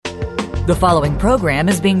The following program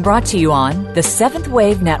is being brought to you on the Seventh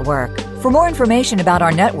Wave Network. For more information about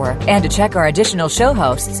our network and to check our additional show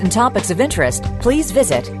hosts and topics of interest, please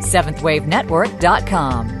visit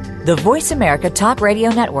seventhwavenetwork.com. The Voice America Talk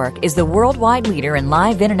Radio Network is the worldwide leader in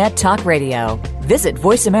live Internet talk radio. Visit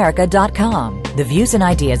voiceamerica.com. The views and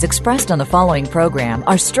ideas expressed on the following program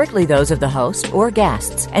are strictly those of the host or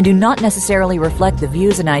guests and do not necessarily reflect the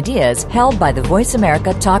views and ideas held by the Voice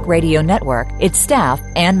America Talk Radio Network, its staff,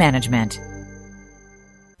 and management.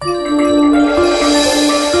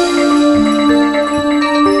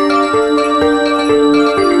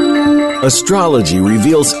 Astrology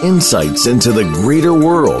reveals insights into the greater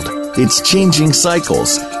world, its changing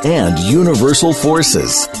cycles, and universal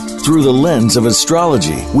forces. Through the lens of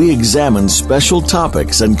astrology, we examine special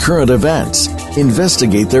topics and current events,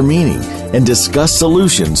 investigate their meaning, and discuss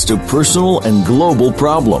solutions to personal and global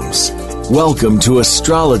problems. Welcome to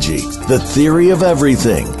Astrology, the Theory of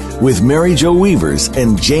Everything, with Mary Jo Weavers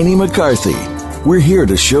and Janey McCarthy. We're here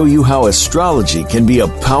to show you how astrology can be a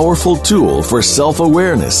powerful tool for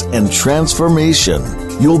self-awareness and transformation.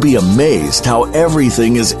 You'll be amazed how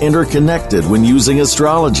everything is interconnected when using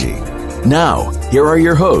astrology. Now, here are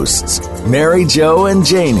your hosts, Mary Jo and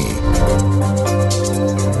Janey.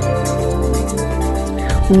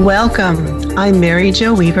 Welcome. I'm Mary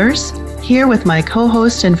Jo Weavers, here with my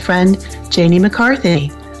co-host and friend, Janey McCarthy.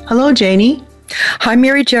 Hello, Janey. Hi,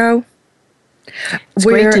 Mary Jo. It's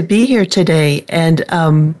great to be here today, and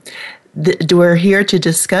we're here to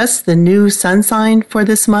discuss the new sun sign for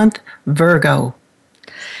this month, Virgo.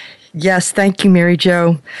 Yes, thank you, Mary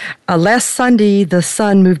Jo. Last Sunday, the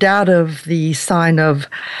sun moved out of the sign of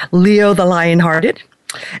Leo the Lionhearted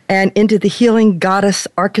and into the healing goddess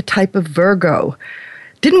archetype of Virgo.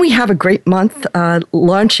 Didn't we have a great month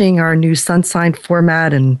launching our new sun sign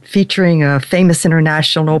format and featuring a famous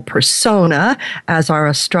international persona as our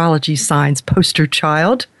astrology sign's poster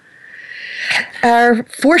child? Our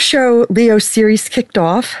four-show Leo series kicked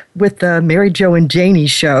off with the Mary Jo and Janey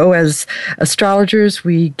show. As astrologers,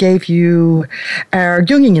 we gave you our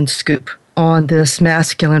Jungian scoop on this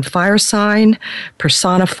masculine fire sign,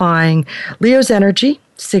 personifying Leo's energy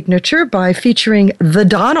signature by featuring the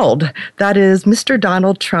Donald. That is Mr.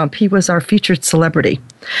 Donald Trump. He was our featured celebrity.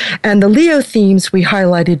 And the Leo themes we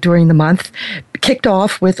highlighted during the month kicked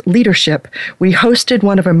off with leadership. We hosted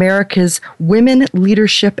one of America's women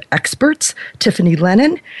leadership experts, Tiffany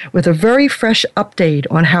Lennon, with a very fresh update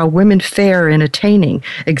on how women fare in attaining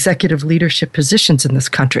executive leadership positions in this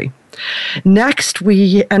country. Next,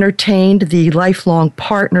 we entertained the lifelong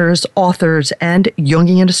partners, authors, and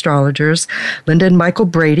Jungian astrologers, Linda and Michael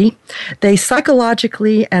Brady. They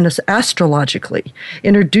psychologically and astrologically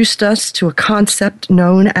introduced us to a concept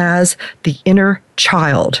known as the inner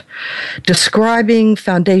child, describing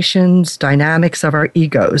foundations, dynamics of our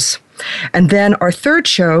egos. And then our third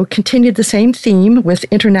show continued the same theme with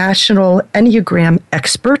international Enneagram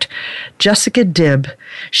expert Jessica Dibb.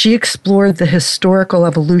 She explored the historical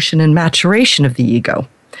evolution and maturation of the ego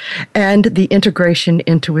and the integration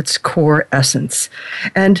into its core essence.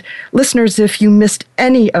 And listeners, if you missed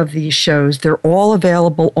any of these shows, they're all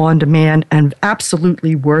available on demand and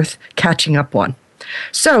absolutely worth catching up on.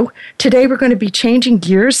 So today we're going to be changing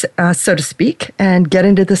gears, so to speak, and get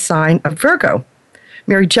into the sign of Virgo.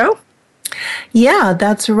 Mary Jo? Yeah,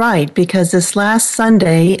 that's right, because this last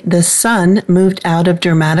Sunday, the sun moved out of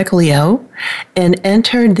dramatic Leo and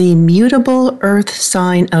entered the mutable earth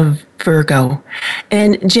sign of Virgo.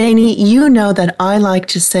 And Janey, you know that I like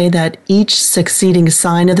to say that each succeeding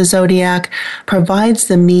sign of the zodiac provides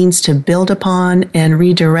the means to build upon and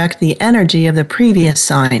redirect the energy of the previous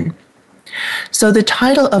sign. So the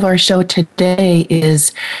title of our show today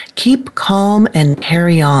is Keep Calm and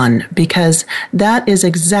Carry On, because that is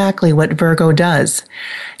exactly what Virgo does.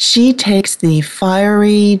 She takes the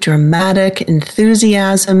fiery, dramatic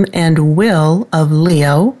enthusiasm and will of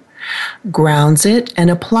Leo, grounds it, and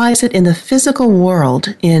applies it in the physical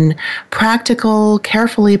world in practical,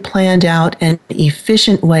 carefully planned out, and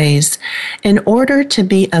efficient ways in order to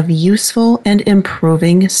be of useful and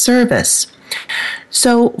improving service.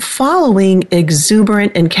 So, following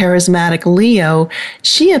exuberant and charismatic Leo,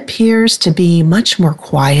 she appears to be much more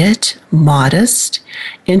quiet, modest,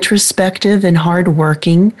 introspective, and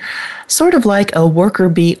hardworking, sort of like a worker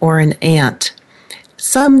bee or an ant.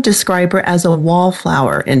 Some describe her as a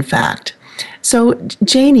wallflower, in fact. So,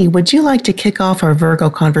 Janey, would you like to kick off our Virgo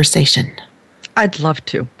conversation? I'd love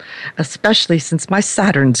to, especially since my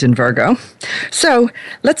Saturn's in Virgo. So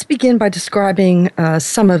let's begin by describing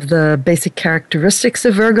some of the basic characteristics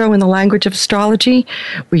of Virgo in the language of astrology.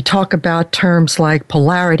 We talk about terms like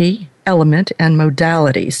polarity, element and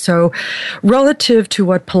modality. So relative to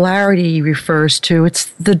what polarity refers to, it's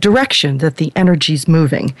the direction that the energy's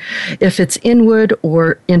moving. If it's inward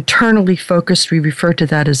or internally focused, we refer to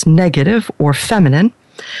that as negative or feminine.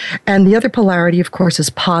 And the other polarity, of course, is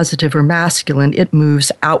positive or masculine. It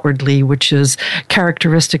moves outwardly, which is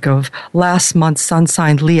characteristic of last month's sun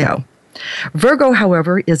sign Leo. Virgo,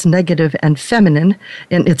 however, is negative and feminine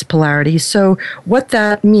in its polarity. So what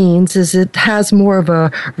that means is it has more of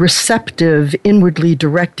a receptive, inwardly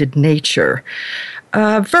directed nature.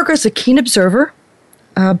 Virgo is a keen observer,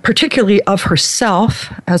 particularly of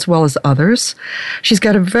herself as well as others. She's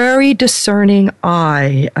got a very discerning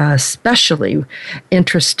eye, especially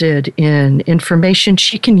interested in information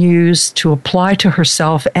she can use to apply to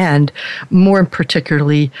herself and, more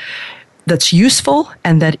particularly, that's useful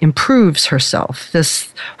and that improves herself.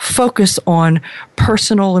 This focus on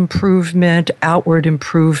personal improvement, outward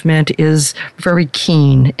improvement is very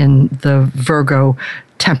keen in the Virgo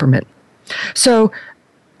temperament. So,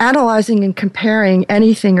 analyzing and comparing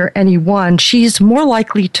anything or anyone, she's more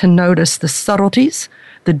likely to notice the subtleties,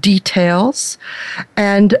 the details,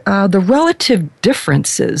 and the relative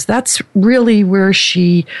differences. That's really where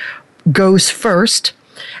she goes first.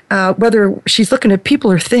 Whether she's looking at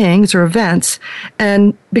people or things or events.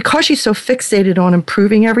 And because she's so fixated on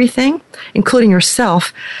improving everything, including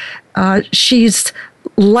herself, she's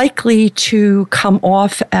likely to come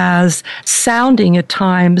off as sounding at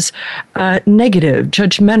times negative,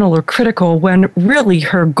 judgmental, or critical, when really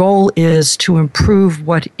her goal is to improve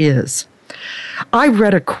what is. I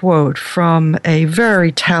read a quote from a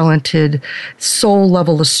very talented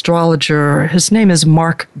soul-level astrologer. His name is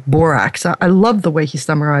Mark Borax. I love the way he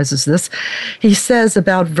summarizes this. He says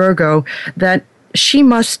about Virgo that she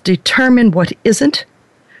must determine what isn't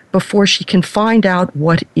before she can find out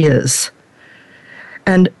what is.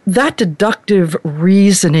 And that deductive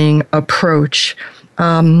reasoning approach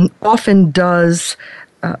often does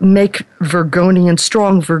make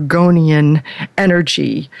strong Virgonian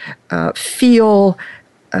energy feel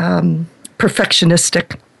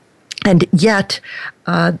perfectionistic. And yet,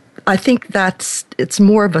 I think it's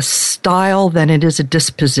more of a style than it is a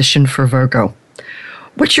disposition for Virgo.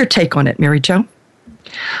 What's your take on it, Mary Jo?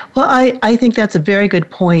 Well, I think that's a very good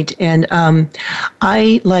point, and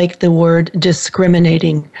I like the word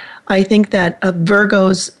discriminating. I think that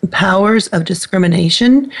Virgo's powers of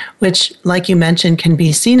discrimination, which, like you mentioned, can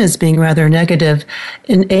be seen as being rather negative,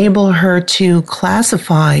 enable her to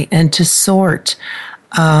classify and to sort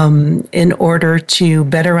in order to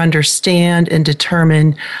better understand and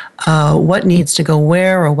determine what needs to go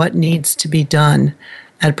where or what needs to be done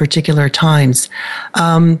at particular times.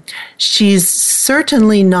 She's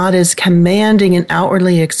certainly not as commanding and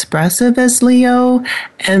outwardly expressive as Leo.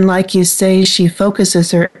 And like you say, she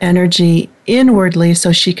focuses her energy inwardly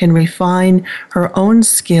so she can refine her own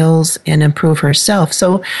skills and improve herself.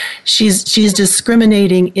 So she's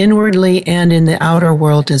discriminating inwardly and in the outer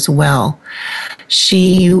world as well.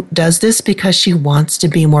 She does this because she wants to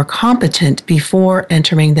be more competent before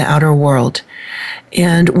entering the outer world.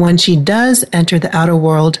 And when she does enter the outer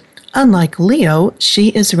world, unlike Leo, she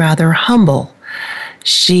is rather humble.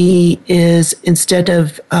 She is, instead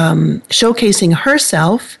of showcasing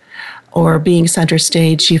herself or being center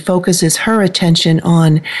stage, she focuses her attention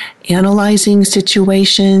on analyzing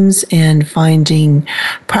situations and finding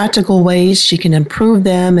practical ways she can improve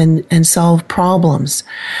them and solve problems.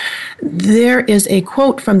 There is a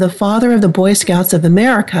quote from the father of the Boy Scouts of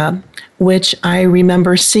America, which I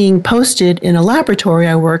remember seeing posted in a laboratory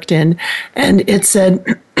I worked in, and it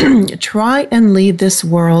said, "Try and leave this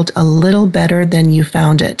world a little better than you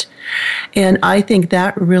found it." And I think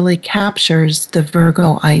that really captures the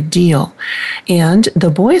Virgo ideal. And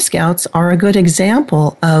the Boy Scouts are a good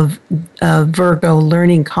example of Virgo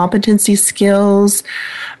learning competency skills,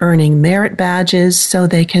 earning merit badges so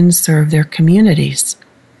they can serve their communities.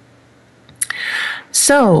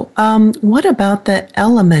 So, what about the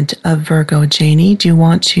element of Virgo, Janey? Do you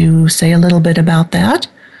want to say a little bit about that?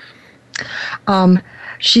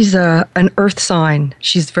 She's an earth sign.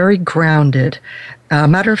 She's very grounded.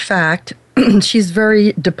 Matter of fact, she's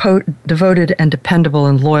very devoted and dependable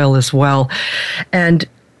and loyal as well. And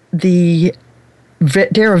the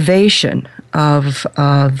derivation of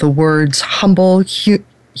the words humble,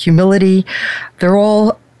 humility, they're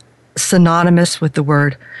all synonymous with the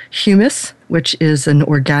word humus, which is an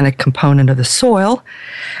organic component of the soil.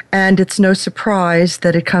 And it's no surprise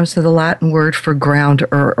that it comes to the Latin word for ground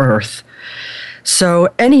or earth. So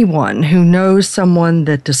anyone who knows someone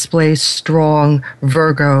that displays strong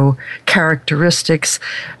Virgo characteristics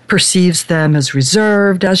perceives them as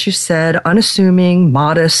reserved, as you said, unassuming,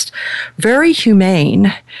 modest, very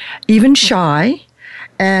humane, even shy,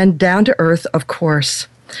 and down to earth, of course.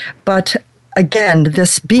 But again,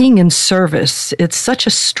 this being in service, it's such a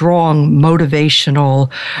strong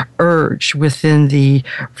motivational urge within the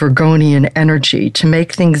Virgonian energy to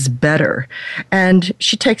make things better. And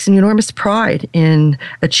she takes an enormous pride in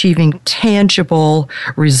achieving tangible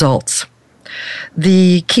results.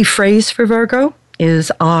 The key phrase for Virgo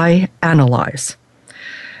is I analyze.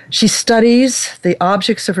 She studies the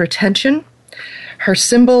objects of her attention. Her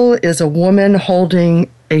symbol is a woman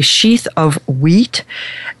holding a sheath of wheat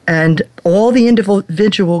and all the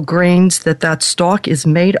individual grains that stalk is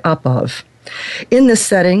made up of. In this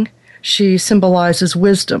setting, she symbolizes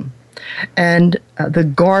wisdom and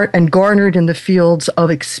garnered in the fields of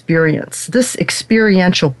experience. This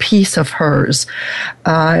experiential piece of hers,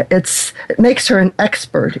 it makes her an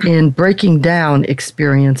expert in breaking down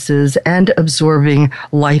experiences and absorbing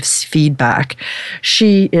life's feedback.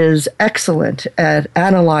 She is excellent at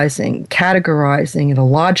analyzing, categorizing in a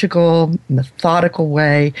logical, methodical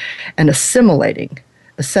way, and assimilating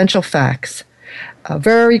essential facts. A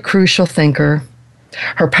very crucial thinker.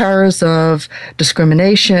 Her powers of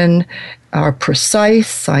discrimination are precise,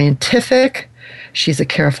 scientific. She's a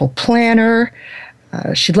careful planner.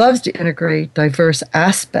 She loves to integrate diverse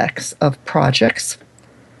aspects of projects.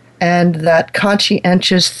 And that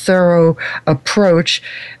conscientious, thorough approach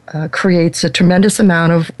creates a tremendous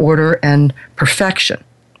amount of order and perfection.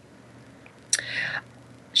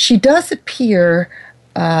 She does appear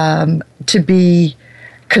to be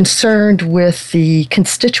concerned with the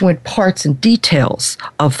constituent parts and details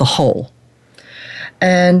of the whole.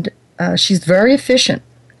 And she's very efficient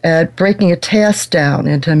at breaking a task down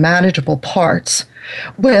into manageable parts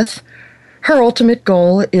with her ultimate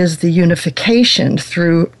goal is the unification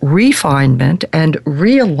through refinement and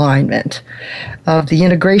realignment of the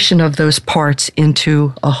integration of those parts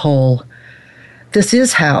into a whole. This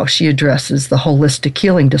is how she addresses the holistic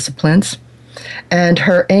healing disciplines. And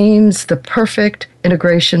her aims the perfect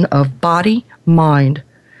integration of body, mind,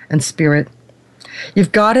 and spirit.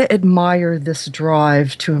 You've got to admire this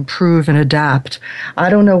drive to improve and adapt. I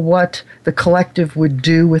don't know what the collective would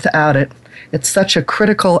do without it. It's such a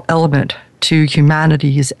critical element to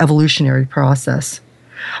humanity's evolutionary process.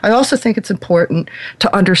 I also think it's important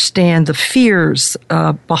to understand the fears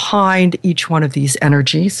behind each one of these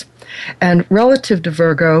energies. And relative to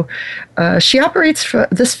Virgo,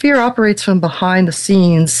 this fear operates from behind the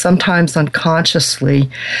scenes, sometimes unconsciously,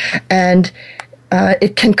 and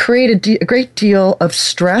it can create a great deal of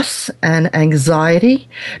stress and anxiety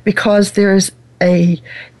because there's a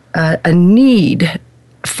need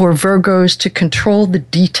for Virgos to control the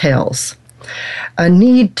details, a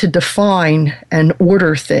need to define and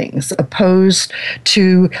order things, opposed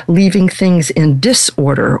to leaving things in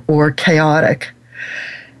disorder or chaotic.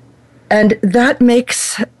 And that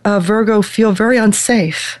makes Virgo feel very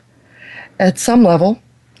unsafe at some level,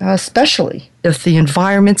 especially if the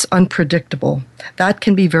environment's unpredictable. That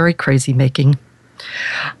can be very crazy-making.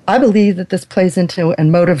 I believe that this plays into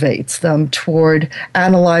and motivates them toward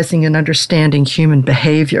analyzing and understanding human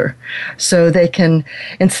behavior so they can,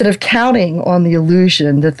 instead of counting on the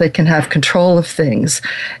illusion that they can have control of things,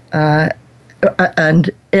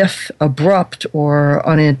 and if abrupt or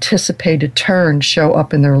unanticipated turns show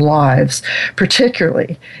up in their lives,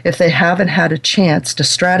 particularly if they haven't had a chance to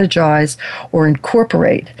strategize or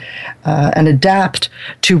incorporate and adapt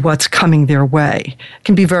to what's coming their way, it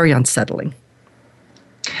can be very unsettling.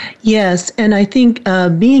 Yes, and I think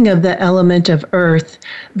being of the element of earth,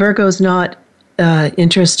 Virgo's not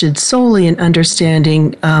interested solely in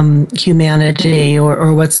understanding humanity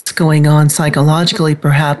or what's going on psychologically,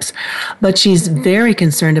 perhaps, but she's very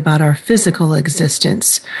concerned about our physical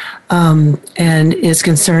existence and is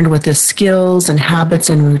concerned with the skills and habits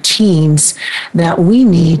and routines that we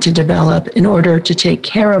need to develop in order to take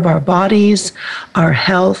care of our bodies, our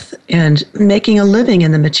health, and making a living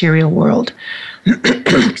in the material world.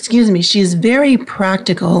 Excuse me. She's very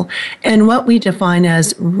practical and what we define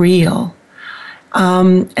as real.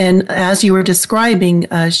 And as you were describing,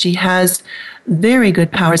 she has very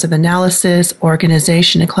good powers of analysis,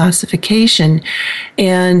 organization, and classification.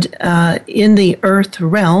 And in the earth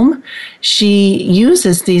realm, she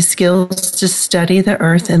uses these skills to study the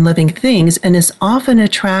earth and living things and is often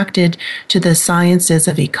attracted to the sciences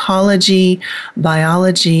of ecology,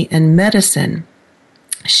 biology, and medicine.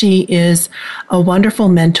 She is a wonderful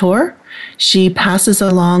mentor. She passes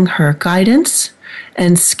along her guidance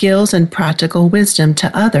and skills and practical wisdom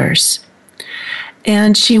to others.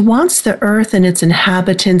 And she wants the earth and its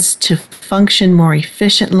inhabitants to function more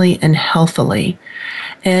efficiently and healthily.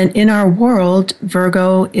 And in our world,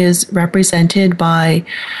 Virgo is represented by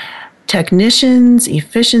technicians,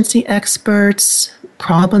 efficiency experts,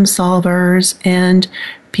 problem solvers, and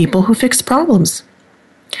people who fix problems.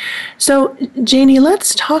 So, Janey,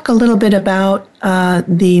 let's talk a little bit about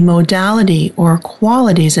the modality or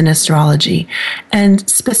qualities in astrology, and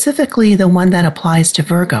specifically the one that applies to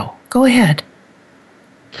Virgo. Go ahead.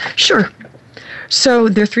 Sure. So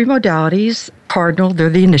there are three modalities. Cardinal, they're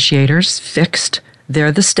the initiators. Fixed,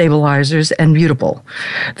 they're the stabilizers. And mutable,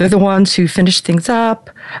 they're the ones who finish things up,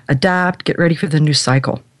 adapt, get ready for the new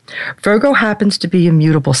cycle. Virgo happens to be a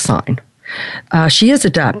mutable sign. She is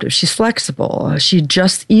adaptive. She's flexible. She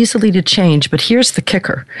adjusts easily to change. But here's the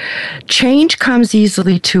kicker. Change comes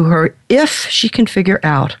easily to her if she can figure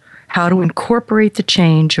out how to incorporate the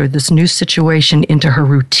change or this new situation into her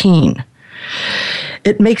routine.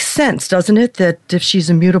 It makes sense, doesn't it, that if she's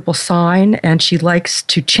a mutable sign and she likes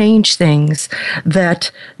to change things, that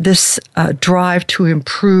this drive to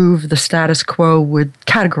improve the status quo would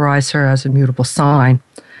categorize her as a mutable sign.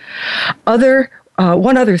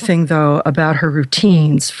 One other thing, though, about her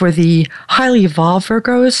routines. For the highly evolved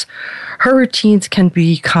Virgos, her routines can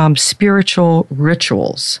become spiritual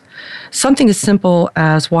rituals. Something as simple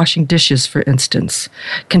as washing dishes, for instance,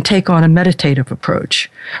 can take on a meditative approach,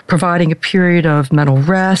 providing a period of mental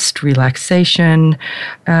rest, relaxation,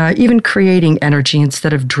 even creating energy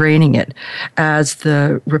instead of draining it, as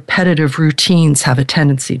the repetitive routines have a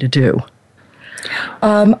tendency to do.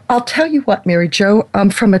 I'll tell you what, Mary Jo,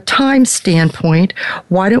 from a time standpoint,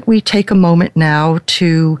 why don't we take a moment now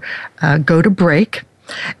to go to break?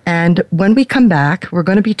 And when we come back, we're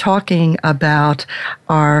going to be talking about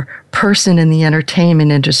our person in the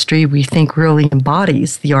entertainment industry we think really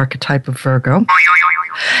embodies the archetype of Virgo.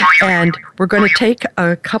 And we're going to take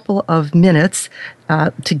a couple of minutes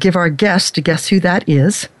to give our guest to guess who that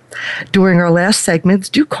is. During our last segments,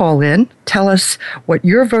 do call in. Tell us what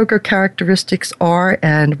your Virgo characteristics are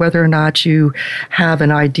and whether or not you have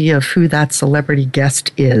an idea of who that celebrity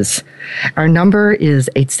guest is. Our number is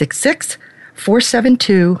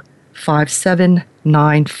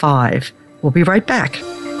 866-472-5795. We'll be right back.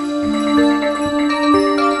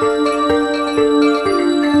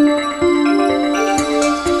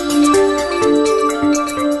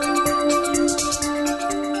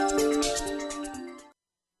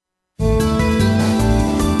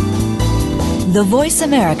 The Voice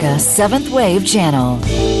America 7th Wave Channel.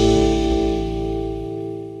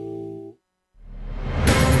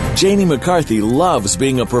 Janey McCarthy loves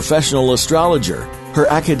being a professional astrologer. Her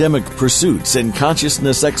academic pursuits in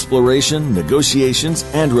consciousness exploration, negotiations,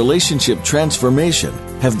 and relationship transformation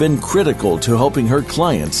have been critical to helping her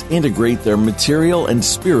clients integrate their material and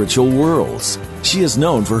spiritual worlds. She is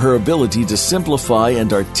known for her ability to simplify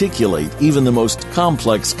and articulate even the most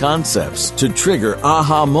complex concepts to trigger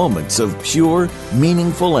aha moments of pure,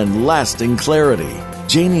 meaningful, and lasting clarity.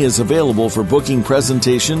 Janey is available for booking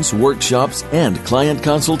presentations, workshops, and client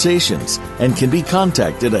consultations, and can be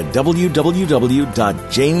contacted at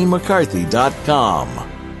www.janeymccarthy.com.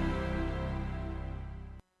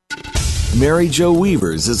 Mary Jo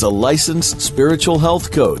Weavers is a licensed spiritual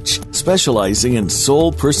health coach specializing in soul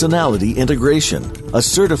personality integration. A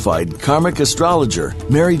certified karmic astrologer,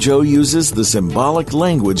 Mary Jo uses the symbolic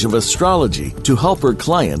language of astrology to help her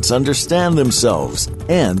clients understand themselves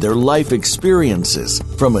and their life experiences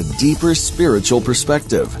from a deeper spiritual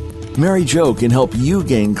perspective. Mary Jo can help you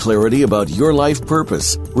gain clarity about your life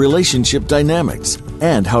purpose, relationship dynamics,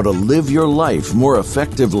 and how to live your life more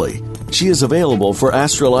effectively. She is available for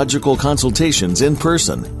astrological consultations in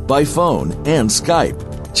person, by phone, and Skype.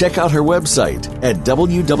 Check out her website at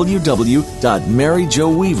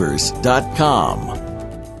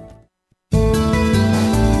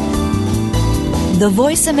www.maryjoweavers.com. The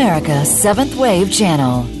Voice America 7th Wave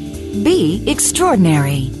Channel. Be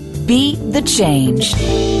extraordinary. Be the change.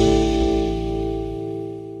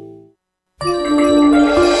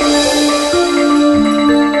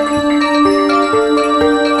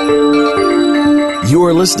 You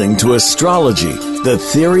are listening to Astrology, the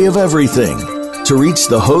Theory of Everything. To reach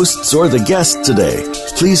the hosts or the guests today,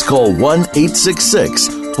 please call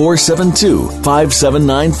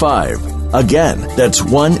 1-866-472-5795. Again, that's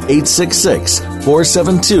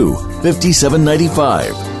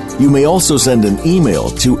 1-866-472-5795. You may also send an email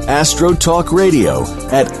to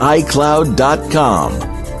astrotalkradio@icloud.com.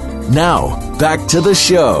 Now, back to the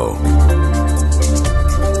show.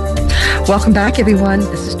 Welcome back, everyone.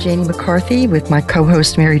 This is Janey McCarthy with my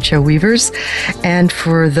co-host Mary Jo Weavers. And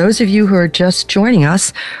for those of you who are just joining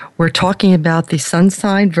us, We're talking about the sun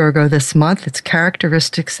sign Virgo this month, its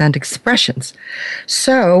characteristics and expressions.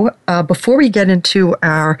 So before we get into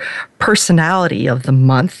our personality of the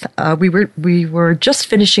month, we were just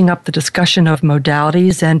finishing up the discussion of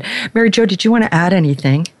modalities. And Mary Jo, did you want to add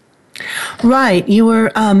anything? Right. You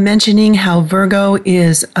were mentioning how Virgo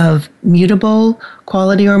is of mutable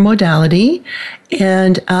quality or modality,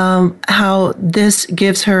 and how this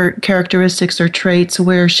gives her characteristics or traits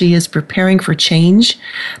where she is preparing for change,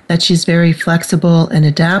 that she's very flexible and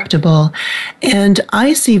adaptable. And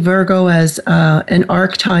I see Virgo as an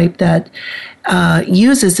archetype that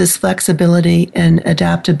uses this flexibility and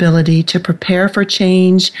adaptability to prepare for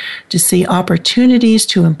change, to see opportunities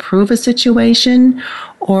to improve a situation,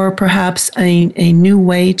 or perhaps a new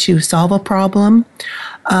way to solve a problem.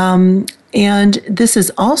 And this is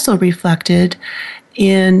also reflected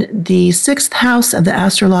in the sixth house of the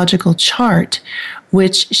astrological chart,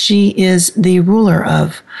 which she is the ruler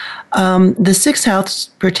of. The sixth house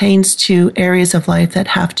pertains to areas of life that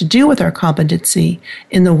have to do with our competency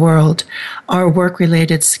in the world, our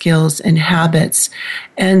work-related skills and habits.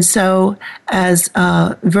 And so as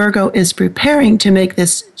Virgo is preparing to make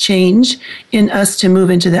this change in us to move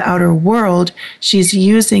into the outer world, she's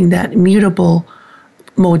using that mutable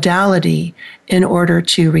modality in order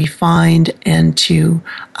to refine and to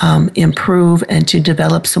improve and to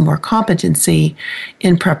develop some more competency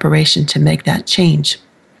in preparation to make that change.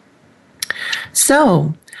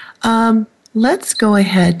 So let's go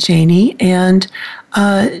ahead, Janey, and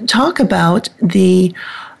talk about the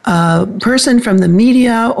person from the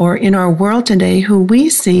media or in our world today who we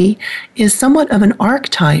see is somewhat of an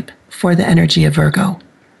archetype for the energy of Virgo.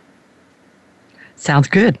 Sounds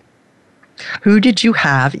good. Who did you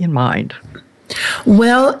have in mind?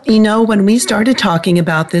 Well, when we started talking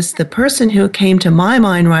about this, the person who came to my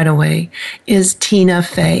mind right away is Tina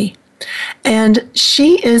Fey. And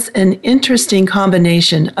she is an interesting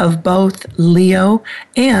combination of both Leo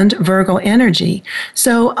and Virgo energy.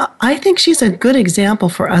 So I think she's a good example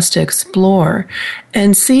for us to explore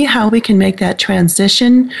and see how we can make that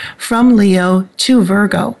transition from Leo to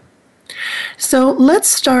Virgo. So let's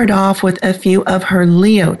start off with a few of her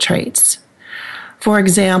Leo traits. For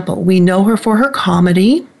example, we know her for her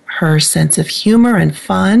comedy, her sense of humor and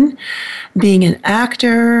fun, being an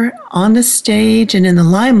actor on the stage and in the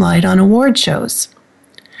limelight on award shows.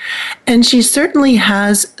 And she certainly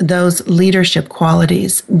has those leadership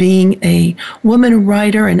qualities, being a woman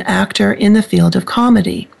writer and actor in the field of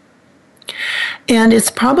comedy. And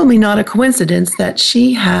it's probably not a coincidence that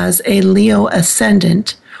she has a Leo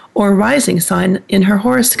ascendant or rising sign in her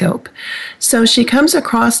horoscope. So she comes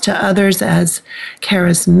across to others as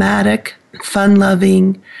charismatic,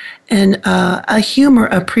 fun-loving, and a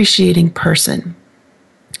humor-appreciating person.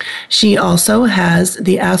 She also has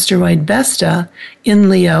the asteroid Vesta in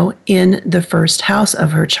Leo in the first house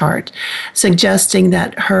of her chart, suggesting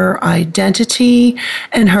that her identity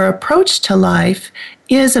and her approach to life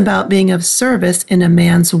is about being of service in a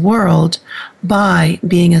man's world by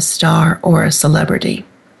being a star or a celebrity.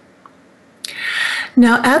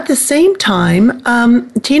 Now, at the same time,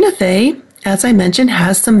 Tina Fey, as I mentioned,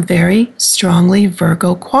 has some very strongly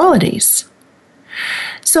Virgo qualities.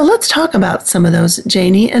 So let's talk about some of those,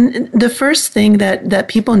 Janey. And the first thing that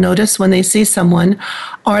people notice when they see someone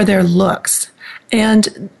are their looks.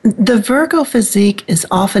 And the Virgo physique is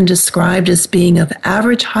often described as being of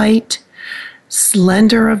average height,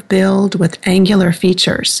 slender of build with angular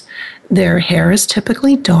features. Their hair is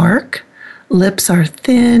typically dark. Lips are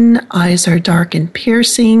thin, eyes are dark and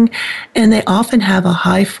piercing, and they often have a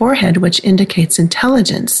high forehead, which indicates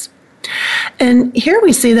intelligence. And here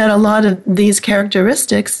we see that a lot of these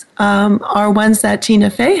characteristics are ones that Tina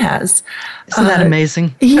Fey has. Isn't that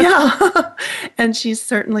amazing? Yeah. And she's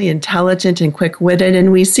certainly intelligent and quick-witted,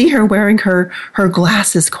 and we see her wearing her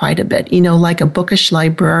glasses quite a bit, like a bookish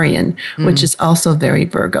librarian, which is also very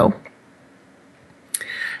Virgo.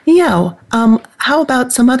 Yeah. How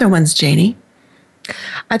about some other ones, Janey?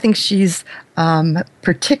 I think she's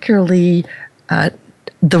particularly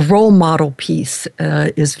the role model piece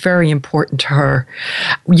is very important to her.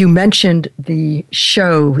 You mentioned the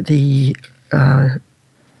show, the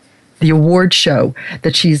award show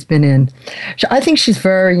that she's been in. I think she's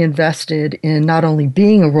very invested in not only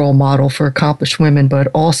being a role model for accomplished women, but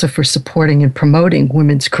also for supporting and promoting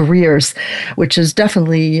women's careers, which is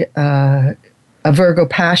definitely a Virgo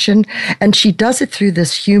passion. And she does it through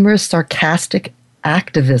this humorous, sarcastic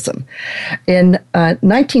activism. In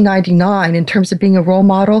 1999, in terms of being a role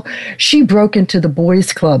model, she broke into the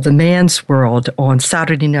boys' club, the man's world, on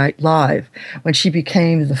Saturday Night Live when she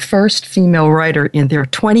became the first female writer in their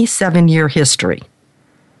 27-year history.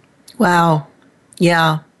 Wow.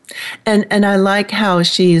 Yeah. And I like how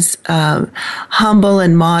she's humble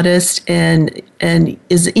and modest and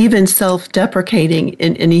is even self-deprecating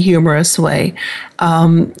in a humorous way.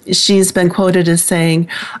 She's been quoted as saying,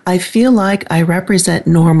 "I feel like I represent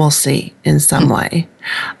normalcy in some way."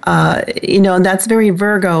 And that's very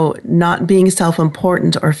Virgo, not being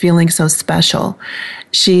self-important or feeling so special.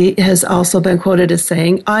 She has also been quoted as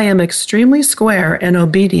saying, "I am extremely square and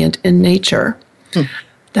obedient in nature."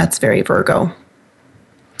 That's very Virgo.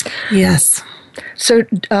 Yes. So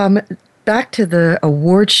back to the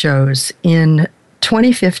award shows. In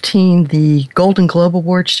 2015, the Golden Globe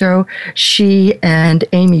Award show, she and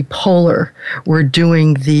Amy Poehler were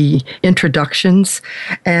doing the introductions,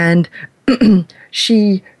 and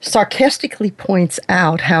she sarcastically points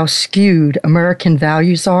out how skewed American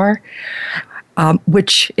values are,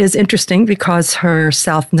 which is interesting because her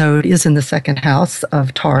South Node is in the second house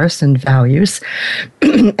of Taurus and values.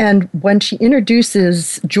 And when she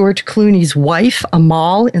introduces George Clooney's wife,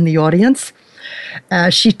 Amal, in the audience,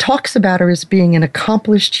 she talks about her as being an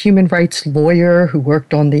accomplished human rights lawyer who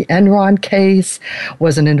worked on the Enron case,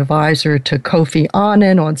 was an advisor to Kofi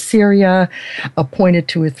Annan on Syria, appointed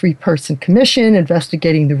to a 3-person commission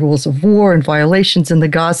investigating the rules of war and violations in the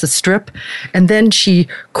Gaza Strip. And then she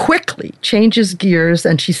quickly changes gears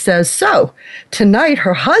and she says, so tonight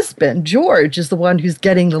her husband, George, is the one who's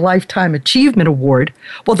getting the Lifetime Achievement Award.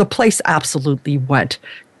 Well, the place absolutely went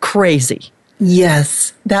crazy.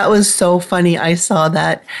 Yes, that was so funny. I saw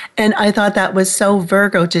that. And I thought that was so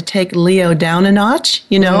Virgo to take Leo down a notch,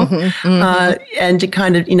 and to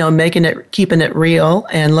kind of, keeping it real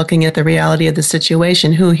and looking at the reality of the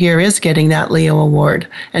situation. Who here is getting that Leo award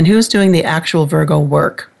and who's doing the actual Virgo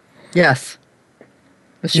work? Yes.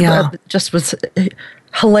 Just was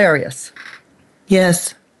hilarious.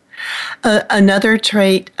 Yes. Another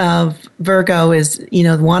trait of Virgo is,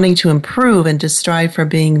 wanting to improve and to strive for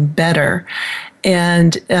being better.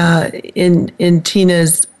 And in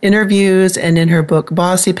Tina's interviews and in her book,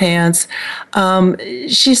 Bossy Pants,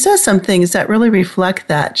 she says some things that really reflect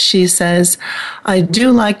that. She says, I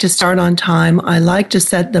do like to start on time. I like to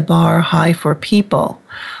set the bar high for people.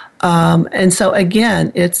 And so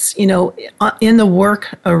again, it's, in the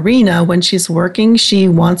work arena, when she's working, she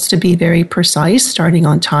wants to be very precise, starting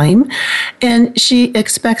on time. And she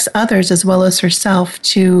expects others as well as herself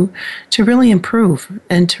to really improve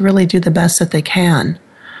and to really do the best that they can.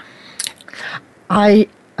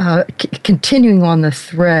 Continuing on the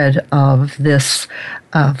thread of this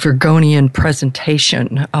Virgonian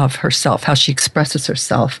presentation of herself, how she expresses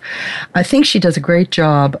herself, I think she does a great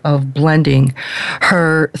job of blending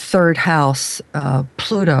her third house,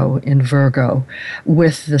 Pluto in Virgo,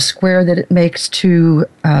 with the square that it makes to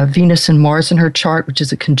Venus and Mars in her chart, which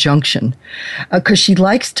is a conjunction, because she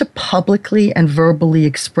likes to publicly and verbally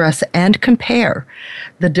express and compare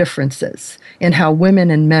the differences in how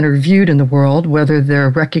women and men are viewed in the world, whether they're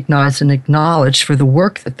recognized and acknowledged for the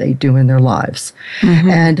work that they do in their lives. Mm-hmm.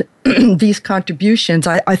 And these contributions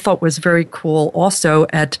I thought was very cool also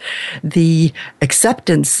at the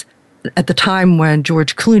acceptance at the time when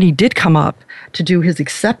George Clooney did come up to do his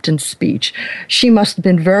acceptance speech. She must have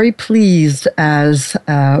been very pleased as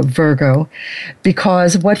Virgo,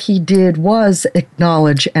 because what he did was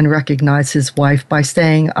acknowledge and recognize his wife by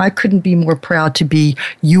saying, I couldn't be more proud to be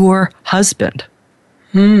your husband.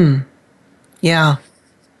 Yeah.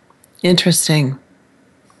 Interesting.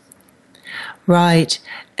 Right.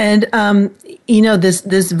 And,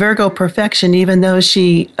 this Virgo perfection, even though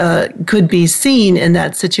she could be seen in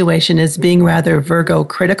that situation as being rather Virgo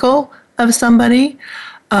critical of somebody,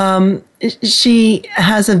 she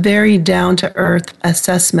has a very down-to-earth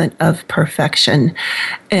assessment of perfection.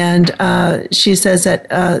 And she says that,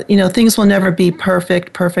 things will never be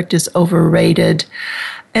perfect. Perfect is overrated.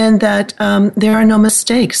 And that there are no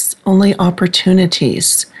mistakes, only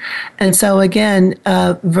opportunities. And so again,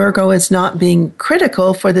 Virgo is not being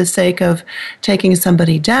critical for the sake of taking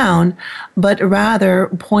somebody down, but rather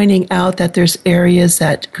pointing out that there's areas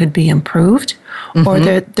that could be improved, or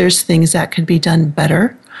there's things that could be done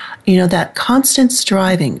better. That constant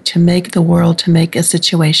striving to make the world, to make a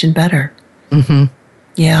situation better. Mm-hmm.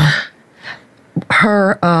 Yeah.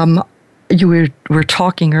 Her, you were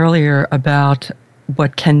talking earlier about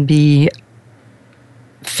what can be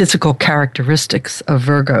physical characteristics of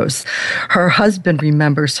Virgos. Her husband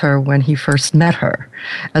remembers her when he first met her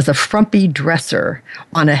as a frumpy dresser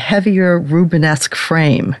on a heavier Rubenesque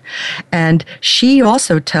frame. And she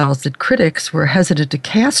also tells that critics were hesitant to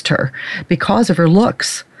cast her because of her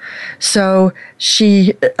looks. So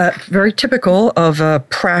she, very typical of a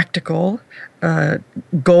practical,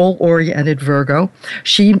 goal-oriented Virgo,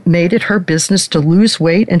 she made it her business to lose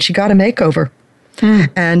weight, and she got a makeover.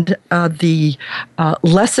 And the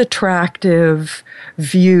less attractive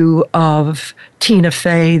view of Tina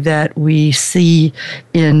Fey that we see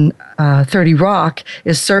in 30 Rock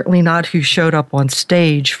is certainly not who showed up on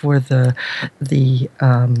stage for the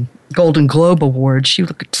Golden Globe Award. She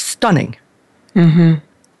looked stunning. Mm-hmm.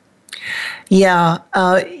 Yeah,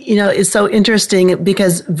 it's so interesting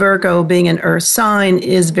because Virgo, being an earth sign,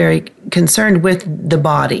 is very concerned with the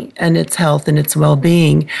body and its health and its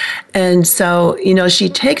well-being. And so, she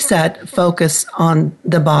takes that focus on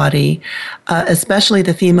the body, especially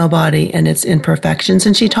the female body and its imperfections,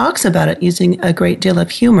 and she talks about it using a great deal of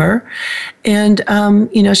humor. And,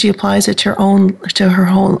 she applies it to her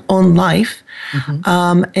own life.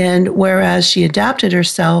 Mm-hmm. And whereas she adapted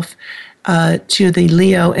herself to the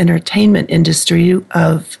Leo entertainment industry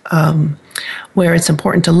of where it's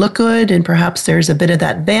important to look good and perhaps there's a bit of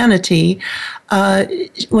that vanity.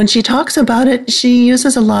 When she talks about it, she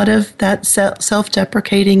uses a lot of that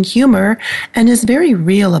self-deprecating humor and is very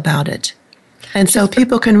real about it. And so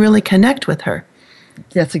people can really connect with her.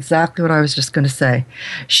 That's exactly what I was just going to say.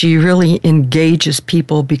 She really engages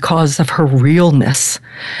people because of her realness.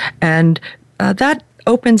 And that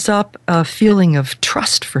opens up a feeling of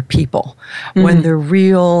trust for people when they're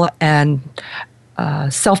real and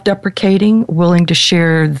self-deprecating, willing to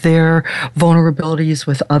share their vulnerabilities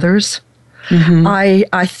with others. Mm-hmm.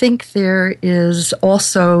 I think there is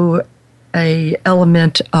also a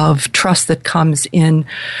element of trust that comes in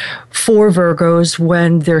for Virgos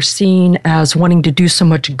when they're seen as wanting to do so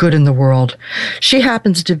much good in the world. She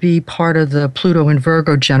happens to be part of the Pluto and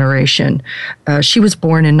Virgo generation. She was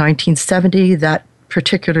born in 1970. That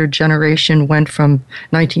particular generation went from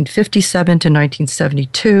 1957 to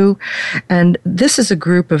 1972. And this is a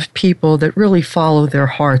group of people that really follow their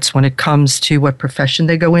hearts when it comes to what profession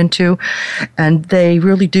they go into. And they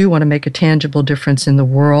really do want to make a tangible difference in the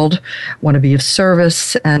world, want to be of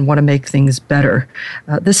service, and want to make things better.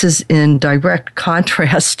 This is in direct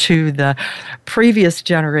contrast to the previous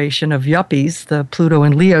generation of yuppies, the Pluto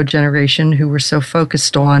and Leo generation, who were so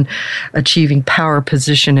focused on achieving power,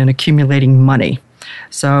 position, and accumulating money.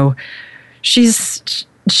 So she's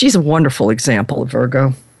a wonderful example of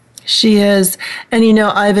Virgo. She is. And,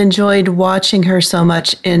 I've enjoyed watching her so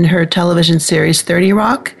much in her television series 30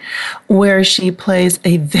 Rock, where she plays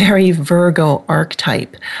a very Virgo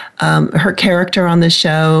archetype. Her character on the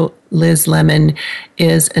show, Liz Lemon,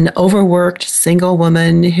 is an overworked single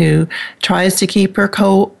woman who tries to keep her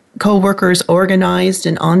co-workers organized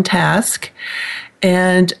and on task.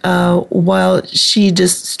 And while she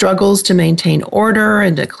just struggles to maintain order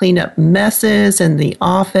and to clean up messes in the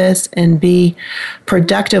office and be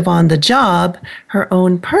productive on the job, her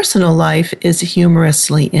own personal life is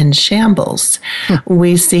humorously in shambles.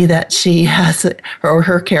 We see that she has, or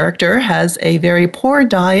her character has, a very poor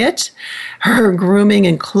diet. Her grooming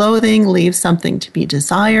and clothing leaves something to be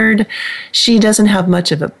desired. She doesn't have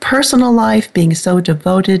much of a personal life, being so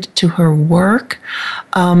devoted to her work.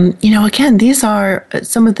 Again, these are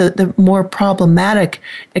some of the more problematic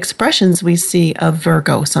expressions we see of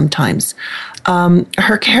Virgo sometimes.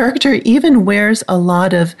 Her character even wears a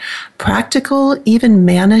lot of practical, even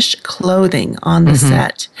mannish clothing on the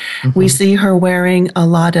set. Mm-hmm. We see her wearing a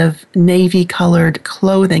lot of navy-colored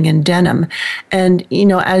clothing and denim. And,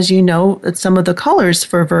 as you know, some of the colors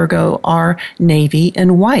for Virgo are navy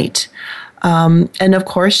and white. And, of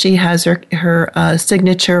course, she has her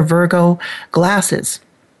signature Virgo glasses.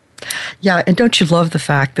 Yeah, and don't you love the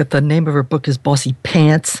fact that the name of her book is Bossy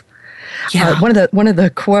Pants? Yeah. One of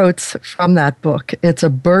the quotes from that book, it's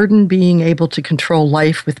a burden being able to control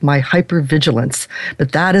life with my hypervigilance,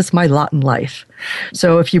 but that is my lot in life.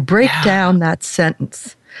 So if you break down that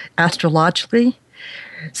sentence astrologically,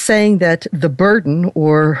 saying that the burden,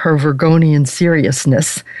 or her Virgonian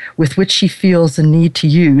seriousness, with which she feels the need to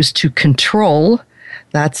use to control,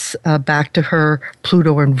 that's back to her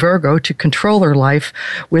Pluto and Virgo, to control her life,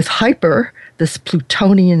 with hyper, this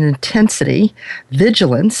Plutonian intensity,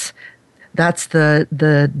 vigilance, that's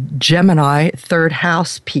the Gemini third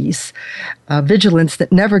house piece. Vigilance that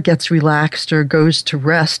never gets relaxed or goes to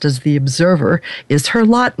rest as the observer is her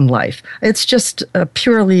lot in life. It's just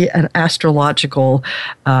purely an astrological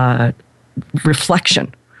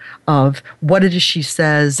reflection of what it is she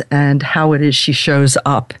says and how it is she shows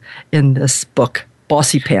up in this book,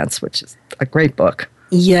 Bossy Pants, which is a great book.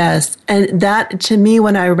 Yes. And that, to me,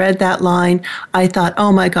 when I read that line, I thought,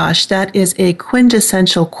 oh my gosh, that is a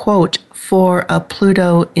quintessential quote for a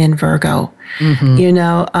Pluto in Virgo.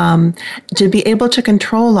 To be able to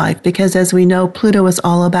control life, because as we know, Pluto is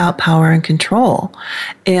all about power and control.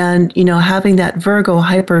 And, having that Virgo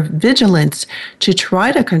hypervigilance to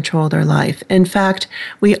try to control their life. In fact,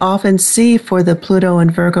 we often see for the Pluto and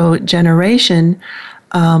Virgo generation,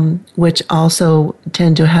 which also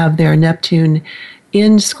tend to have their Neptune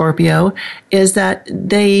in Scorpio, is that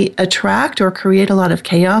they attract or create a lot of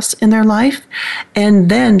chaos in their life, and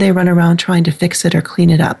then they run around trying to fix it or clean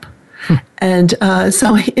it up. And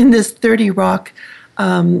so in this 30 Rock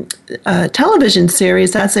television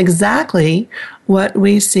series, that's exactly what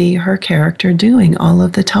we see her character doing all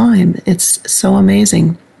of the time. It's so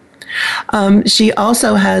amazing. She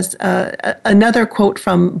also has another quote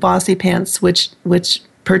from Bossy Pants, which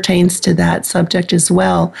pertains to that subject as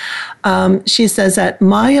well. She says that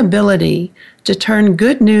my ability to turn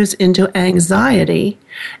good news into anxiety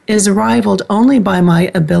is rivaled only by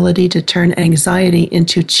my ability to turn anxiety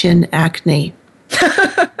into chin acne.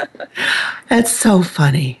 That's so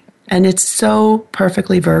funny. And it's so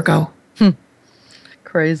perfectly Virgo.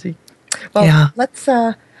 Crazy. Well,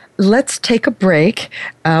 let's take a break.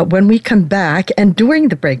 When we come back, and during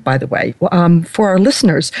the break, by the way, for our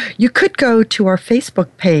listeners, you could go to our Facebook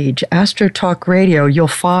page, Astro Talk Radio. You'll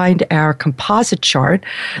find our composite chart,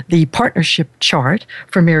 the partnership chart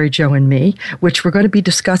for Mary Jo and me, which we're going to be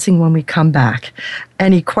discussing when we come back.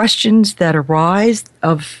 Any questions that arise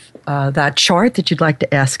of that chart that you'd like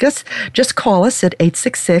to ask us, just call us at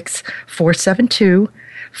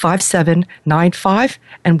 866-472-5795,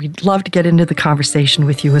 and we'd love to get into the conversation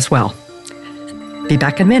with you as well. Be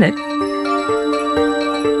back in a minute.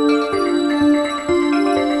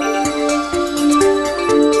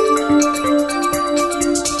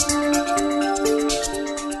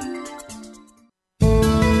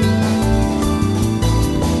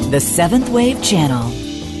 The Seventh Wave Channel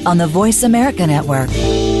on the Voice America Network.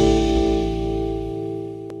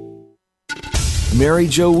 Mary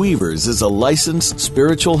Jo Weavers is a licensed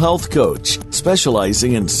spiritual health coach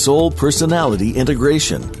specializing in soul personality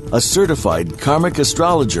integration. A certified karmic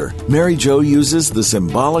astrologer, Mary Jo uses the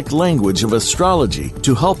symbolic language of astrology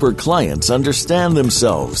to help her clients understand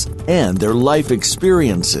themselves and their life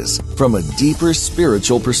experiences from a deeper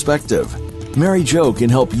spiritual perspective. Mary Jo can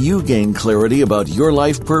help you gain clarity about your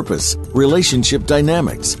life purpose, relationship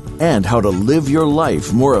dynamics, and how to live your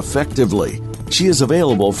life more effectively. She is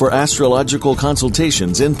available for astrological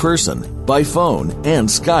consultations in person, by phone, and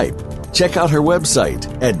Skype. Check out her website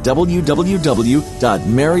at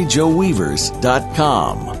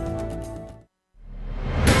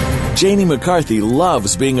www.maryjoweavers.com. Janey McCarthy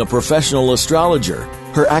loves being a professional astrologer.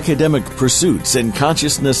 Her academic pursuits in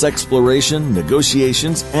consciousness exploration,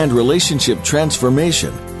 negotiations, and relationship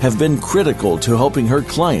transformation have been critical to helping her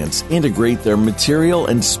clients integrate their material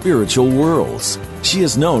and spiritual worlds. She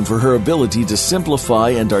is known for her ability to simplify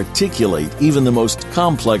and articulate even the most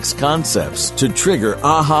complex concepts to trigger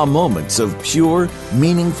aha moments of pure,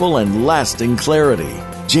 meaningful, and lasting clarity.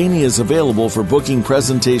 Janey is available for booking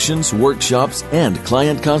presentations, workshops, and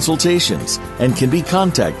client consultations, and can be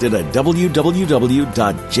contacted at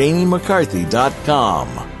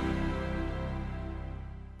www.janeymccarthy.com.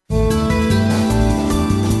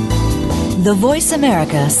 The Voice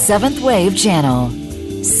America Seventh Wave Channel.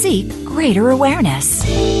 Seek greater awareness.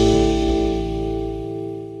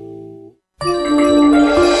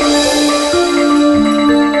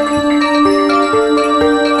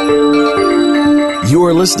 You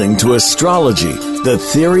are listening to Astrology, the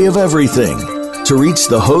Theory of Everything. To reach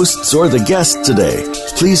the hosts or the guests today,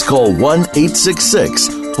 please call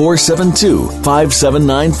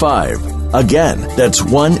 1-866-472-5795. Again, that's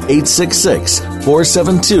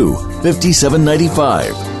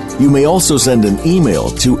 1-866-472-5795. You may also send an email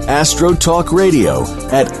to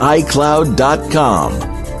astrotalkradio@icloud.com.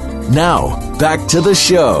 Now, back to the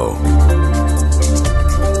show.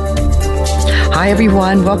 Hi,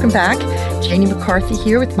 everyone. Welcome back. Janey McCarthy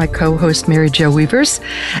here with my co-host Mary Jo Weavers,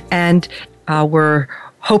 and we're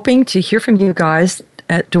hoping to hear from you guys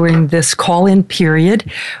during this call-in period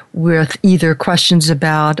with either questions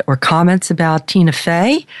about or comments about Tina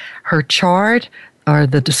Fey, her chart, or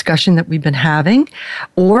the discussion that we've been having,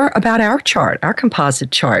 or about our chart, our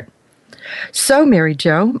composite chart. So, Mary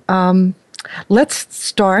Jo, let's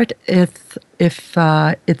start, if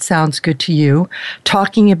it sounds good to you,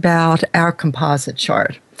 talking about our composite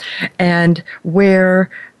chart and where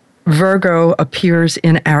Virgo appears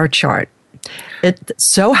in our chart. It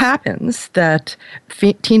so happens that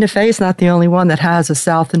Tina Fey is not the only one that has a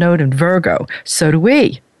South Node in Virgo. So do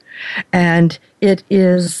we. And it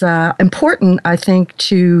is important, I think,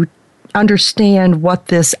 to understand what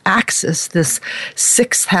this axis, this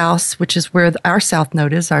sixth house, which is where our south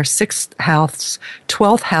node is, our sixth house,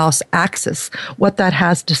 12th house axis, what that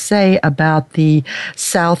has to say about the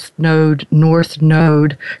south node, north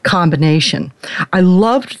node combination. I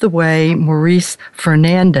loved the way Maurice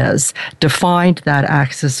Fernandez defined that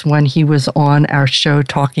axis when he was on our show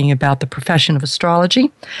talking about the profession of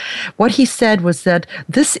astrology. What he said was that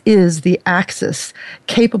this is the axis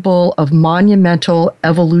capable of monumental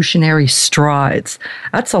evolutionary strides.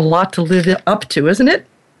 That's a lot to live up to, isn't it?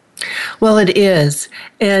 Well, it is.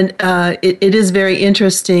 And it is very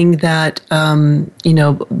interesting that,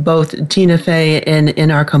 both Tina Fey and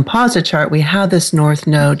in our composite chart, we have this North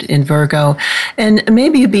Node in Virgo. And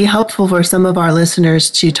maybe it'd be helpful for some of our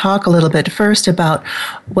listeners to talk a little bit first about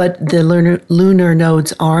what the lunar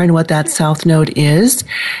nodes are and what that South Node is.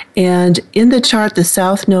 And in the chart, the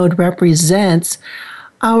South Node represents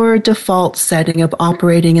our default setting of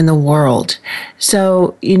operating in the world.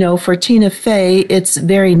 So, for Tina Fey, it's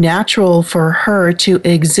very natural for her to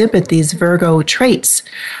exhibit these Virgo traits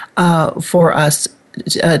for us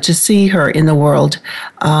to see her in the world.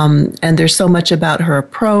 And there's so much about her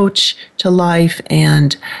approach to life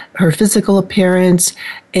and her physical appearance,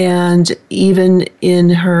 and even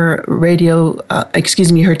in her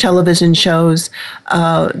her television shows,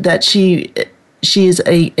 that she is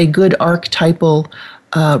a good archetypal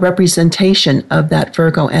representation of that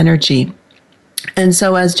Virgo energy. And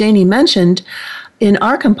so, as Janey mentioned, in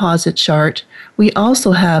our composite chart, we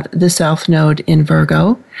also have the South Node in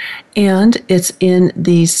Virgo, and it's in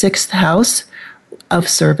the sixth house of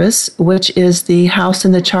service, which is the house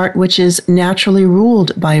in the chart which is naturally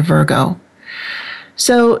ruled by Virgo.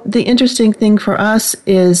 So the interesting thing for us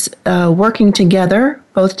is working together,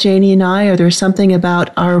 both Janey and I, or there's something about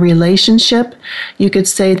our relationship. You could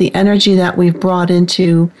say the energy that we've brought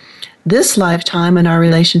into this lifetime and our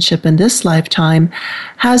relationship in this lifetime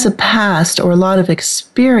has a past or a lot of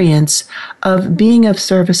experience of being of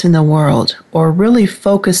service in the world, or really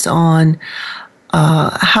focus on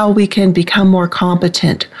how we can become more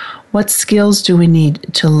competent. What skills do we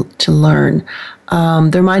need to learn?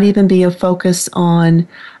 There might even be a focus on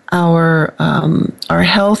our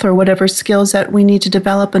health or whatever skills that we need to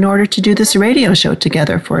develop in order to do this radio show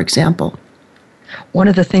together, for example. One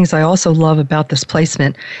of the things I also love about this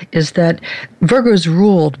placement is that Virgo is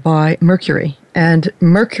ruled by Mercury, and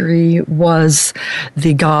Mercury was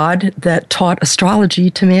the god that taught astrology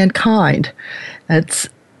to mankind. It's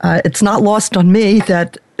not lost on me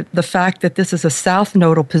that the fact that this is a south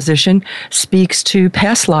nodal position speaks to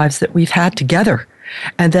past lives that we've had together,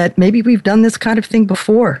 and that maybe we've done this kind of thing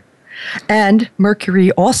before. And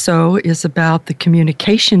Mercury also is about the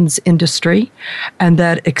communications industry, and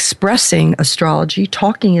that expressing astrology,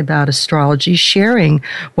 talking about astrology, sharing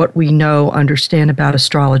what we know, understand about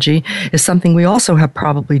astrology is something we also have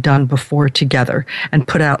probably done before together and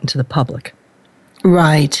put out into the public.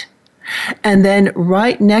 Right. And then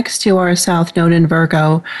right next to our South Node in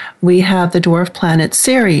Virgo, we have the dwarf planet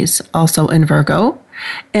Ceres, also in Virgo.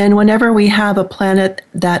 And whenever we have a planet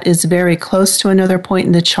that is very close to another point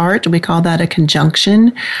in the chart, we call that a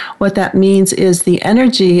conjunction. What that means is the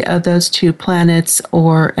energy of those two planets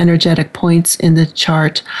or energetic points in the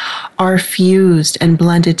chart are fused and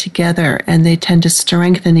blended together, and they tend to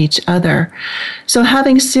strengthen each other. So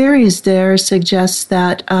having Ceres there suggests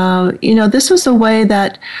that, this was a way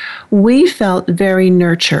that we felt very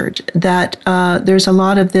nurtured, that there's a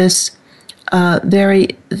lot of this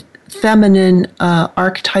very feminine,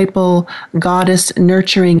 archetypal goddess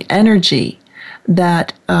nurturing energy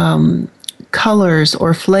that colors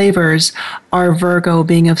or flavors are Virgo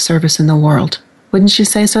being of service in the world. Wouldn't you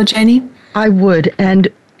say so, Janey? I would. And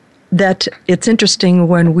that it's interesting,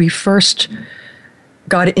 when we first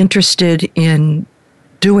got interested in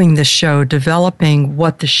doing this show, developing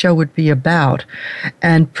what the show would be about,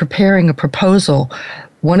 and preparing a proposal,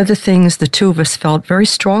 one of the things the two of us felt very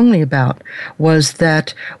strongly about was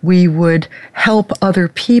that we would help other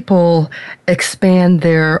people expand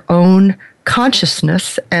their own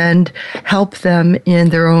consciousness and help them in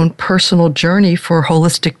their own personal journey for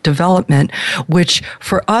holistic development, which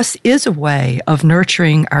for us is a way of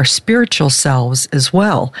nurturing our spiritual selves as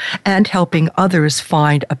well, and helping others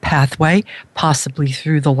find a pathway, possibly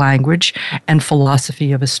through the language and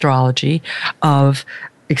philosophy of astrology, of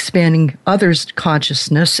expanding others'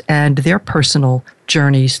 consciousness and their personal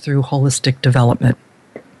journeys through holistic development.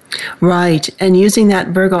 Right, and using that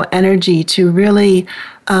Virgo energy to really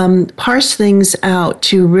parse things out,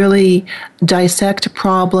 to really dissect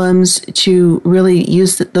problems, to really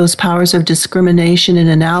use those powers of discrimination and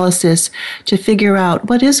analysis to figure out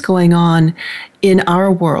what is going on in our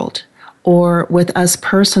world. or with us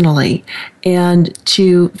personally, and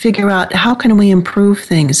to figure out how can we improve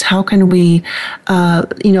things, how can we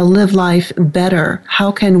live life better,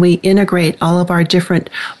 how can we integrate all of our different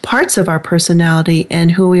parts of our personality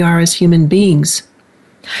and who we are as human beings.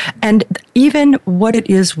 And even what it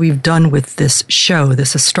is we've done with this show,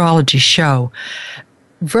 this astrology show,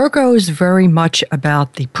 Virgo is very much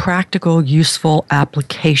about the practical, useful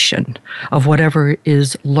application of whatever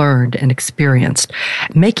is learned and experienced,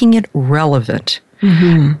 making it relevant.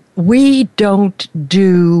 Mm-hmm. We don't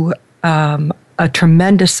do a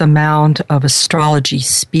tremendous amount of astrology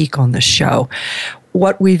speak on the show.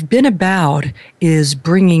 What we've been about is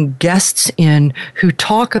bringing guests in who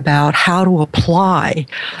talk about how to apply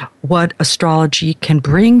what astrology can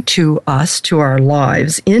bring to us, to our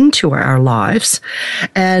lives, into our lives,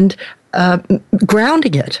 and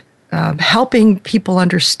grounding it. Helping people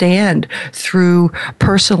understand through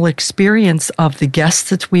personal experience of the guests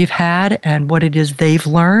that we've had and what it is they've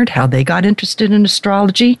learned, how they got interested in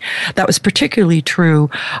astrology. That was particularly true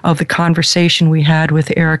of the conversation we had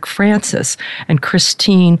with Eric Francis and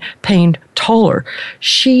Christine Payne-Toller.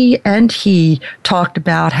 She and he talked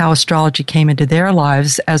about how astrology came into their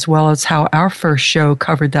lives, as well as how our first show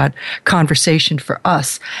covered that conversation for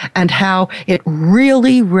us, and how it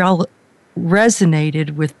really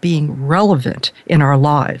resonated with being relevant in our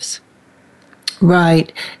lives.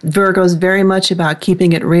 Right. Virgo's very much about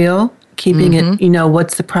keeping it real, keeping it,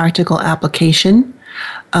 what's the practical application?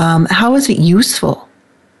 How is it useful?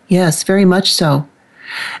 Yes, very much so.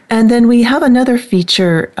 And then we have another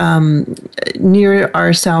feature near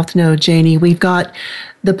our South Node, Janey. We've got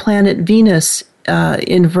the planet Venus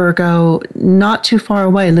in Virgo, not too far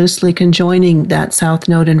away, loosely conjoining that South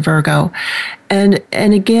Node in Virgo. And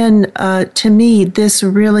again, to me, this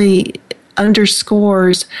really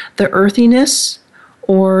underscores the earthiness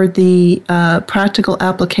or the practical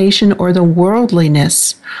application or the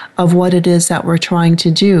worldliness of what it is that we're trying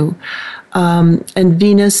to do. And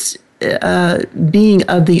Venus, being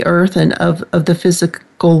of the earth and of the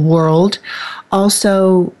physical world,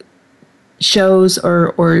 also shows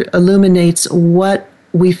or illuminates what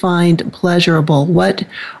we find pleasurable, what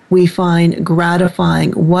we find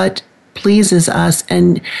gratifying, what pleases us,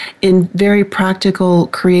 and in very practical,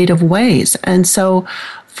 creative ways. And so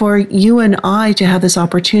for you and I to have this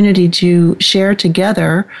opportunity to share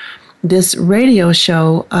together this radio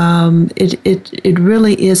show, it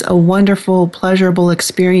really is a wonderful, pleasurable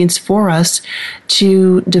experience for us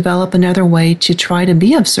to develop another way to try to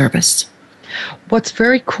be of service. What's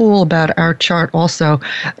very cool about our chart also,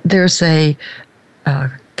 there's a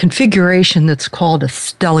configuration that's called a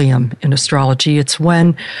stellium in astrology. It's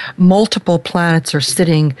when multiple planets are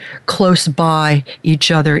sitting close by each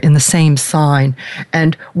other in the same sign.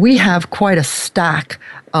 And we have quite a stack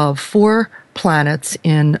of 4 planets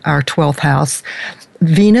in our 12th house.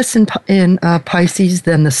 Venus in Pisces,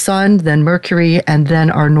 then the Sun, then Mercury, and then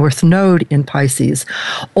our North Node in Pisces,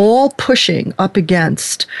 all pushing up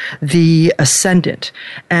against the ascendant.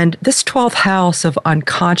 And this 12th house of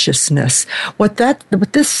unconsciousness, what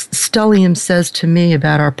this stellium says to me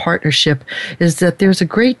about our partnership is that there's a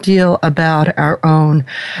great deal about our own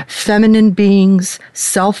feminine beings,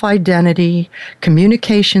 self-identity,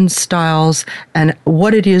 communication styles, and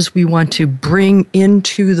what it is we want to bring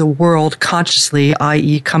into the world consciously,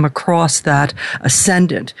 i.e. come across that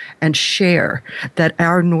ascendant and share that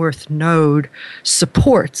our North Node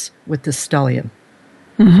supports with the stellium.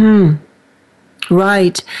 Mm-hmm.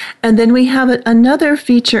 Right. And then we have another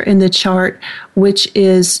feature in the chart, which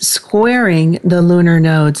is squaring the lunar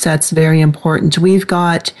nodes. That's very important. We've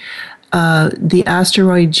got the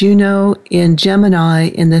asteroid Juno in Gemini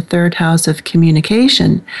in the 3rd house of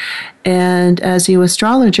communication. And as you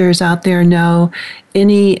astrologers out there know,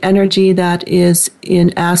 any energy that is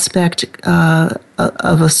in aspect of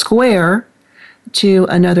a square to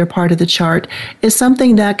another part of the chart is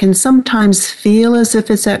something that can sometimes feel as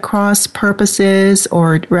if it's at cross purposes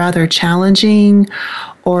or rather challenging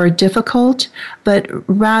or difficult, but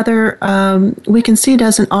rather we can see it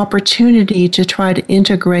as an opportunity to try to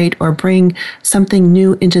integrate or bring something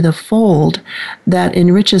new into the fold that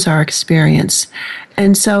enriches our experience.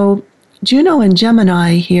 And so Juno and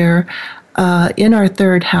Gemini here in our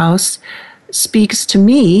 3rd house speaks to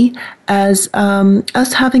me as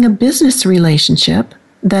us having a business relationship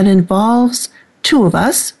that involves 2 of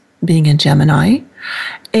us being in Gemini.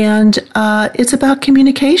 And it's about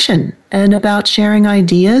communication and about sharing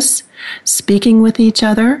ideas, speaking with each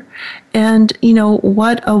other. And,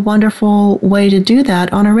 what a wonderful way to do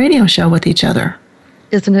that on a radio show with each other.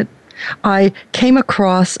 Isn't it? I came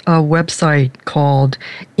across a website called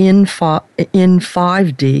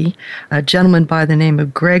In5D. A gentleman by the name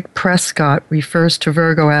of Greg Prescott refers to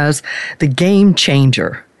Virgo as the game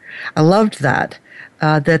changer. I loved that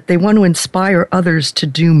they want to inspire others to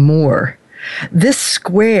do more. This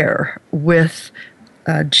square with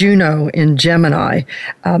Juno in Gemini,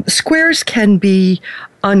 squares can be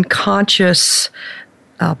unconscious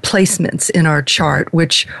placements in our chart,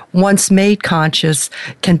 which once made conscious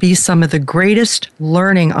can be some of the greatest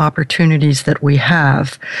learning opportunities that we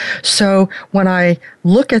have. So when I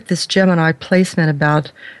look at this Gemini placement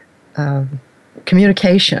about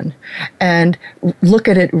communication and look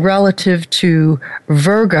at it relative to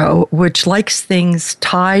Virgo, which likes things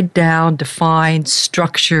tied down, defined,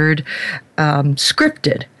 structured,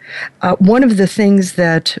 scripted, one of the things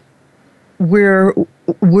that we're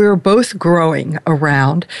both growing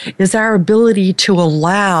around is our ability to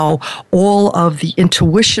allow all of the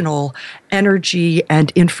intuitional energy and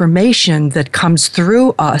information that comes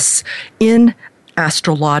through us in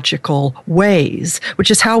astrological ways,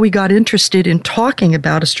 which is how we got interested in talking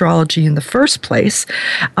about astrology in the first place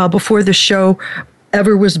before the show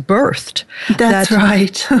ever was birthed. That's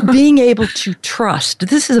right. Being able to trust,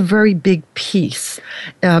 this is a very big piece,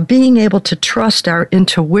 being able to trust our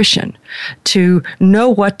intuition, to know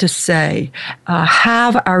what to say,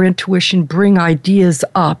 have our intuition bring ideas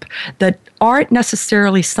up that aren't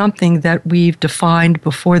necessarily something that we've defined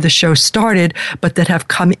before the show started, but that have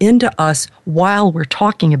come into us while we're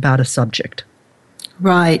talking about a subject.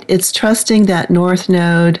 Right. It's trusting that North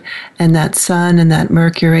Node and that Sun and that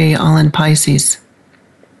Mercury all in Pisces.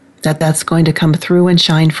 That's going to come through and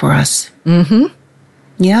shine for us. Mm-hmm.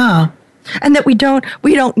 Yeah. And that we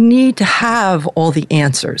don't need to have all the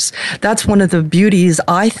answers. That's one of the beauties,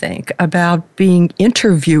 I think, about being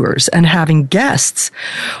interviewers and having guests.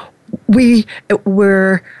 We're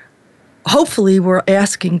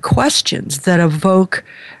asking questions that evoke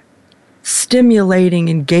stimulating,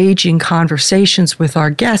 engaging conversations with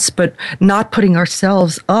our guests, but not putting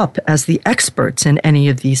ourselves up as the experts in any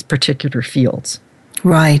of these particular fields.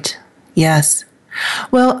 Right. Yes.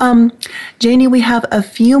 Well, Janey, we have a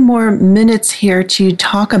few more minutes here to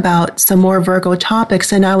talk about some more Virgo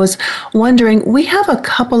topics. And I was wondering, we have a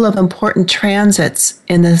couple of important transits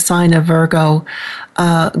in the sign of Virgo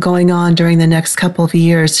going on during the next couple of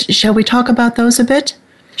years. Shall we talk about those a bit?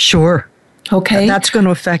 Sure. Okay. That's going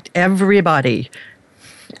to affect everybody.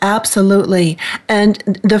 Absolutely. And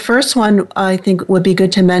the first one I think would be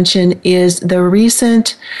good to mention is the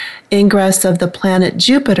recent ingress of the planet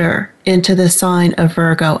Jupiter into the sign of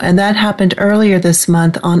Virgo. And that happened earlier this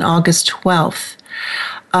month on August 12th.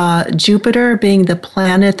 Jupiter being the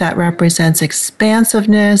planet that represents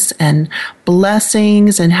expansiveness and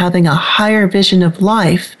blessings and having a higher vision of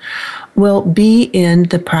life will be in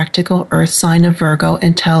the practical earth sign of Virgo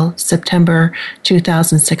until September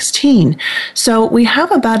 2016. So we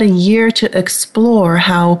have about a year to explore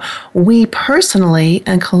how we personally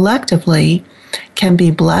and collectively can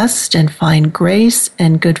be blessed and find grace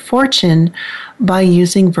and good fortune by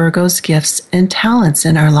using Virgo's gifts and talents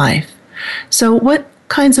in our life. So what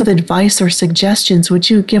kinds of advice or suggestions would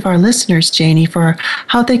you give our listeners, Janey, for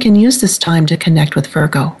how they can use this time to connect with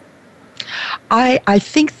Virgo? I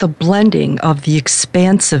think the blending of the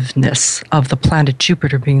expansiveness of the planet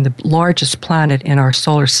Jupiter being the largest planet in our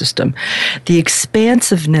solar system, the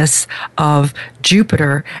expansiveness of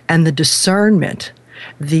Jupiter and the discernment,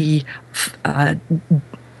 the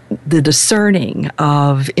discerning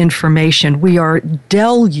of information. We are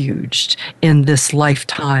deluged in this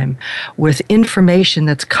lifetime with information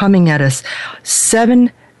that's coming at us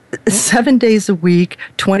 7 days a week,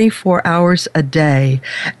 24 hours a day,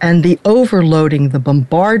 and the overloading, the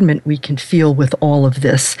bombardment we can feel with all of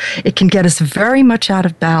this, it can get us very much out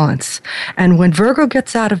of balance. And when Virgo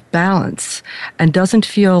gets out of balance and doesn't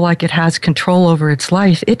feel like it has control over its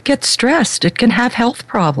life, it gets stressed. It can have health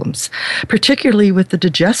problems, particularly with the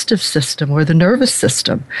digestive system or the nervous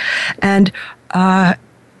system. And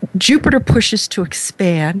Jupiter pushes to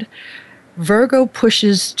expand. Virgo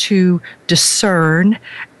pushes to discern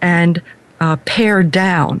and pare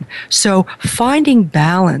down. So finding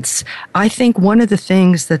balance, I think one of the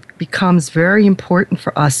things that becomes very important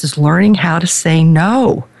for us is learning how to say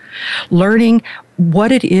no, learning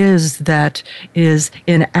what it is that is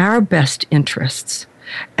in our best interests,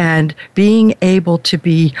 and being able to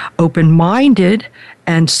be open-minded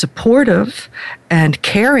and supportive and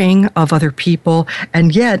caring of other people,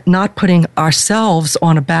 and yet not putting ourselves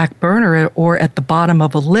on a back burner or at the bottom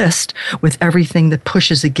of a list with everything that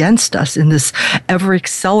pushes against us in this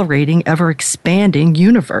ever-accelerating, ever-expanding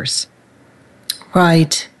universe.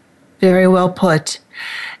 Right. Very well put.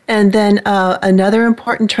 And then another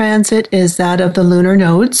important transit is that of the lunar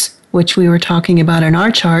nodes, which we were talking about in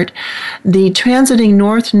our chart. The transiting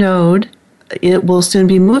north node, it will soon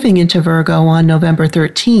be moving into Virgo on November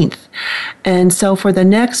 13th. And so for the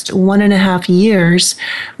next 1.5 years,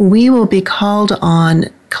 we will be called on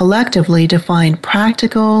collectively to find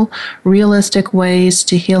practical, realistic ways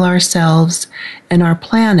to heal ourselves and our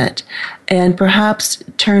planet, and perhaps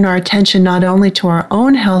turn our attention not only to our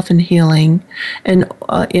own health and healing and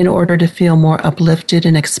in order to feel more uplifted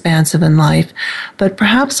and expansive in life, but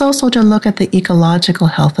perhaps also to look at the ecological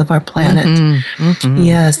health of our planet.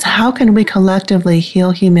 Yes, how can we collectively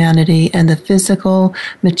heal humanity and the physical,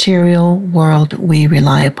 material world we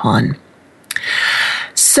rely upon?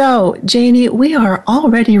 So, Janey, we are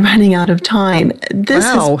already running out of time. This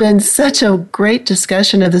has been such a great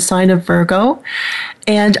discussion of the sign of Virgo,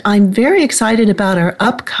 and I'm very excited about our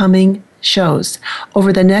upcoming shows.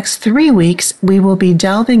 Over the next 3 weeks, we will be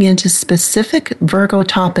delving into specific Virgo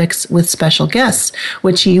topics with special guests,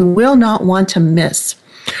 which you will not want to miss.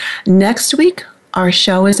 Next week, our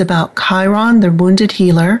show is about Chiron, the Wounded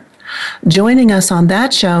Healer. Joining us on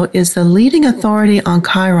that show is the leading authority on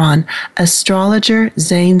Chiron, astrologer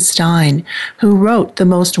Zane Stein, who wrote the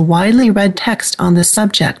most widely read text on the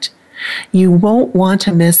subject. You won't want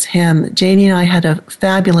to miss him. Janey and I had a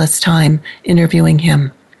fabulous time interviewing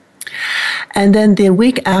him. And then the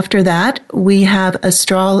week after that, we have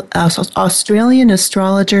Australian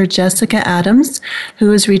astrologer Jessica Adams,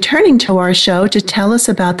 who is returning to our show to tell us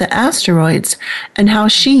about the asteroids and how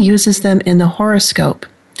she uses them in the horoscope.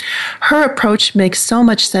 Her approach makes so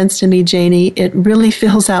much sense to me, Janey. It really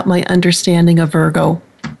fills out my understanding of Virgo.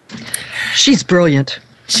 She's brilliant.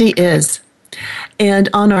 She is. And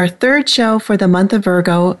on our third show for the month of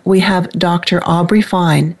Virgo, we have Dr. Aubrey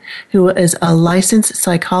Fine, who is a licensed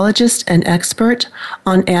psychologist and expert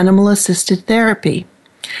on animal-assisted therapy.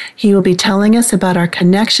 He will be telling us about our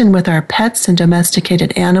connection with our pets and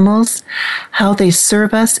domesticated animals, how they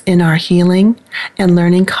serve us in our healing, and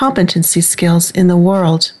learning competency skills in the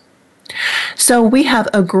world. So we have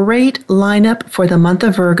a great lineup for the month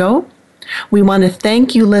of Virgo. We want to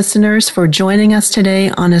thank you, listeners, for joining us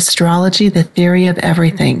today on Astrology, the Theory of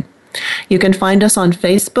Everything. You can find us on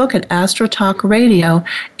Facebook at Astro Talk Radio,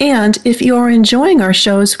 and if you are enjoying our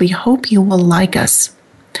shows, we hope you will like us.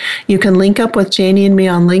 You can link up with Janey and me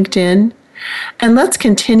on LinkedIn, and let's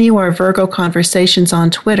continue our Virgo conversations on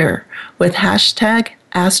Twitter with hashtag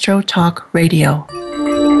Astro Talk Radio.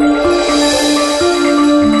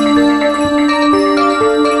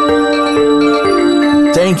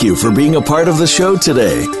 Thank you for being a part of the show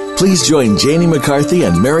today. Please join Janey McCarthy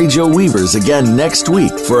and Mary Jo Weavers again next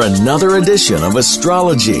week for another edition of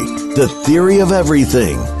Astrology, the Theory of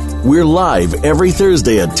Everything. We're live every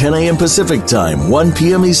Thursday at 10 a.m. Pacific Time, 1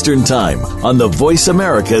 p.m. Eastern Time on the Voice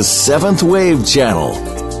America's 7th Wave channel.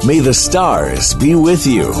 May the stars be with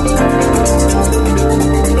you.